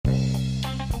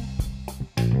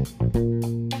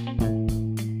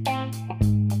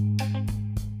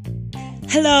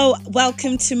Hello,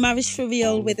 welcome to Marriage for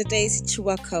Real with Daisy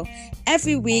Chiwako.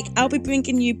 Every week, I'll be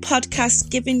bringing you podcasts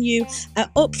giving you an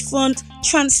upfront,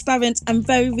 transparent and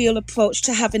very real approach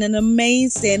to having an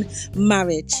amazing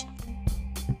marriage.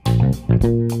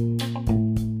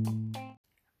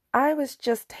 I was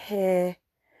just here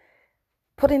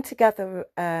putting together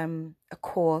a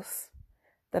course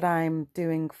that I'm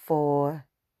doing for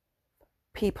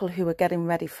people who are getting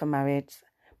ready for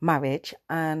marriage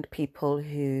and people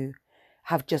who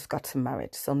have just gotten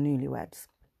married, so newlyweds.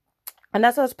 And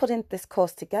as I was putting this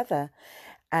course together,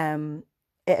 it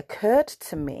occurred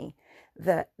to me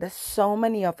that there's so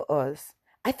many of us,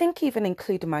 I think even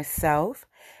including myself,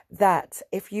 that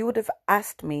if you would have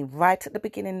asked me right at the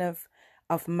beginning of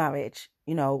marriage,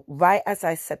 right as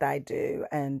I said I do,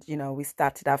 and, we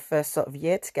started our first sort of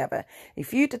year together,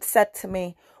 if you'd have said to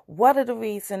me, what are the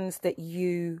reasons that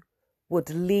you would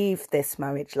leave this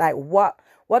marriage? Like, what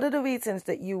are the reasons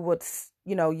that you would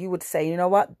say, you know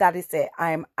what, that is it,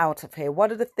 I am out of here?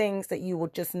 What are the things that you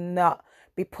would just not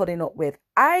be putting up with?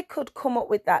 I could come up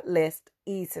with that list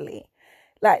easily.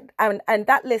 And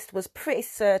that list was pretty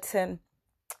certain.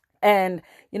 And,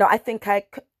 I think I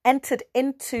entered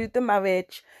into the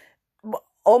marriage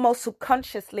almost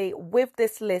subconsciously with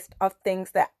this list of things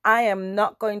that I am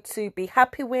not going to be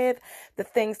happy with, the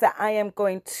things that I am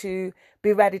going to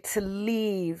be ready to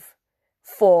leave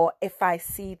for if I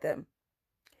see them,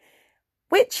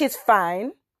 which is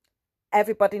fine.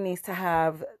 Everybody needs to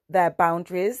have their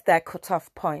boundaries, their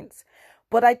cutoff points.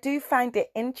 But I do find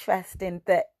it interesting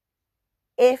that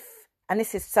and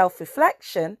this is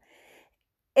self-reflection,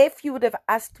 if you would have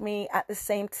asked me at the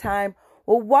same time,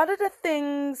 well, what are the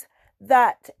things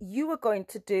that you are going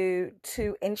to do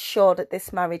to ensure that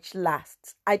this marriage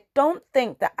lasts? I don't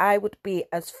think that I would be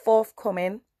as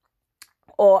forthcoming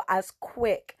or as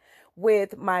quick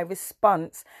with my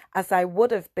response as I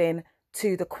would have been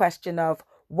to the question of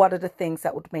what are the things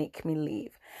that would make me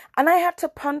leave. And I had to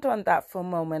ponder on that for a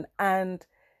moment, and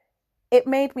it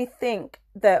made me think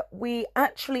that we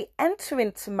actually enter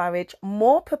into marriage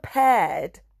more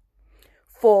prepared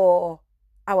for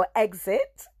our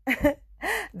exit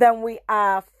than we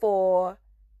are for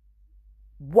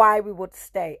why we would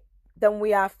stay, than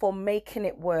we are for making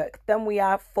it work, than we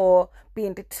are for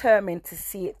being determined to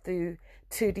see it through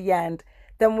to the end,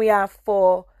 than we are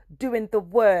for doing the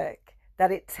work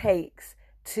that it takes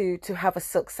to have a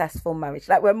successful marriage.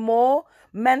 Like, we're more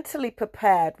mentally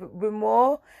prepared, we're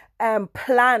more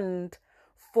planned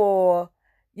for,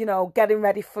 getting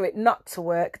ready for it not to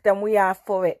work than we are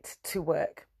for it to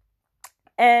work.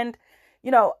 And,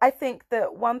 I think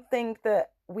that one thing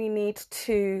that we need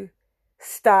to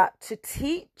start to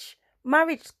teach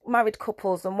married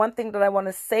couples, and one thing that I want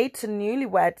to say to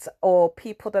newlyweds or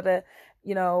people that are,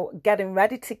 getting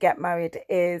ready to get married,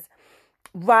 is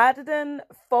rather than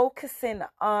focusing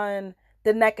on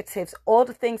the negatives, or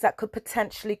the things that could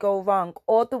potentially go wrong,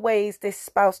 or the ways this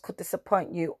spouse could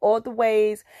disappoint you, or the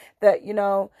ways that,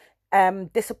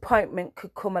 disappointment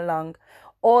could come along,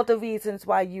 or the reasons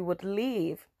why you would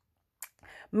leave,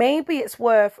 maybe it's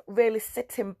worth really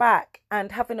sitting back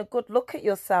and having a good look at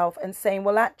yourself and saying,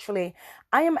 well, actually,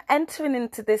 I am entering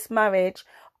into this marriage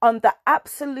on the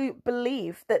absolute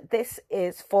belief that this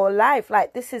is for life.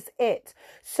 Like, this is it.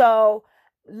 So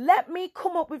let me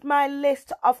come up with my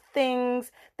list of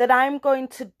things that I'm going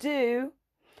to do,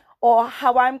 or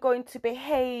how I'm going to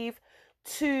behave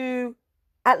to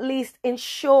at least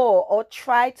ensure or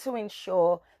try to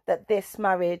ensure that this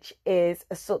marriage is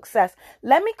a success.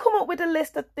 Let me come up with a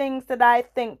list of things that I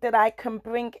think that I can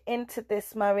bring into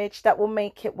this marriage that will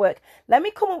make it work. Let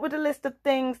me come up with a list of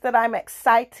things that I'm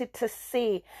excited to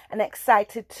see and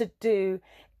excited to do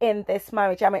in this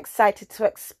marriage. I'm excited to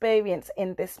experience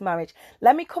in this marriage.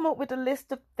 Let me come up with a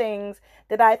list of things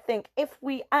that I think if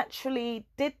we actually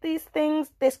did these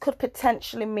things, this could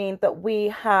potentially mean that we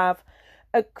have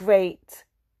a great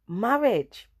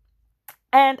marriage.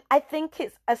 And I think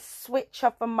it's a switch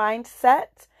of a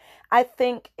mindset. I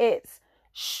think it's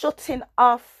shutting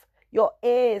off your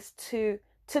ears to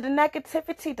the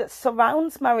negativity that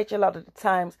surrounds marriage a lot of the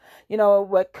times.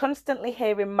 We're constantly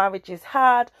hearing marriage is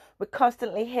hard. We're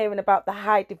constantly hearing about the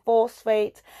high divorce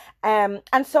rate. And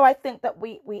so I think that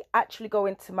we actually go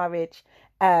into marriage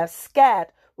scared.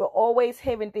 We're always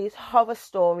hearing these horror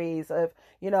stories of,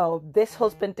 this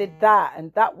husband did that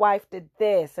and that wife did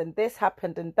this and this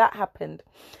happened and that happened.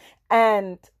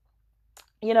 And,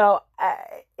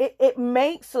 it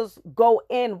makes us go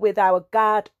in with our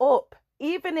guard up.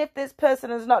 Even if this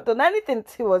person has not done anything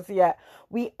to us yet,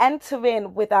 we enter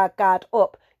in with our guard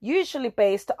up. usually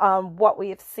based on what we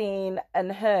have seen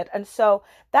and heard. And so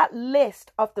that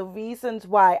list of the reasons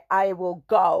why I will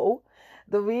go,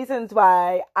 the reasons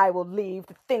why I will leave,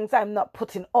 the things I'm not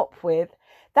putting up with,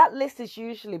 that list is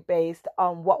usually based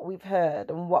on what we've heard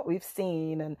and what we've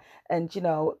seen and you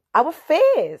know, our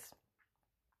fears.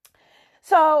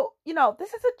 So, you know,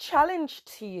 this is a challenge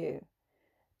to you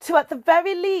to, at the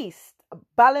very least,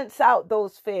 balance out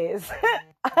those fears,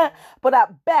 but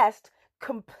at best,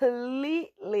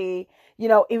 completely, you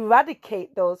know,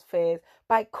 eradicate those fears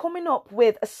by coming up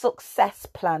with a success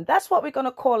plan. That's what we're going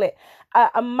to call it,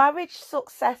 a marriage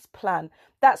success plan.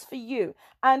 That's for you.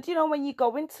 And, you know, when you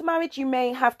go into marriage, you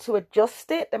may have to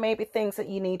adjust it. There may be things that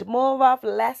you need more of,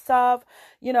 less of.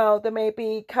 You know, there may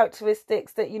be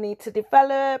characteristics that you need to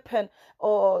develop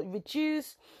or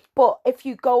reduce. But if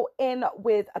you go in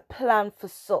with a plan for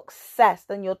success,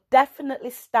 then you're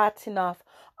definitely starting off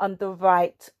on the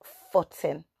right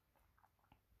footing.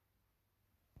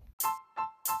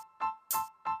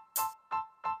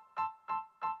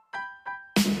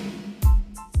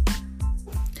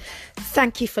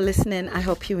 Thank you for listening. I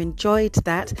hope you enjoyed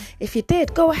that. If you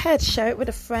did, go ahead, share it with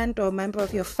a friend or a member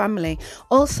of your family.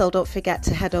 Also, don't forget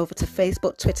to head over to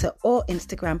Facebook, Twitter, or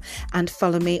Instagram and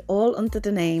follow me all under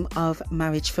the name of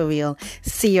Marriage for Real.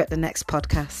 See you at the next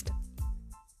podcast.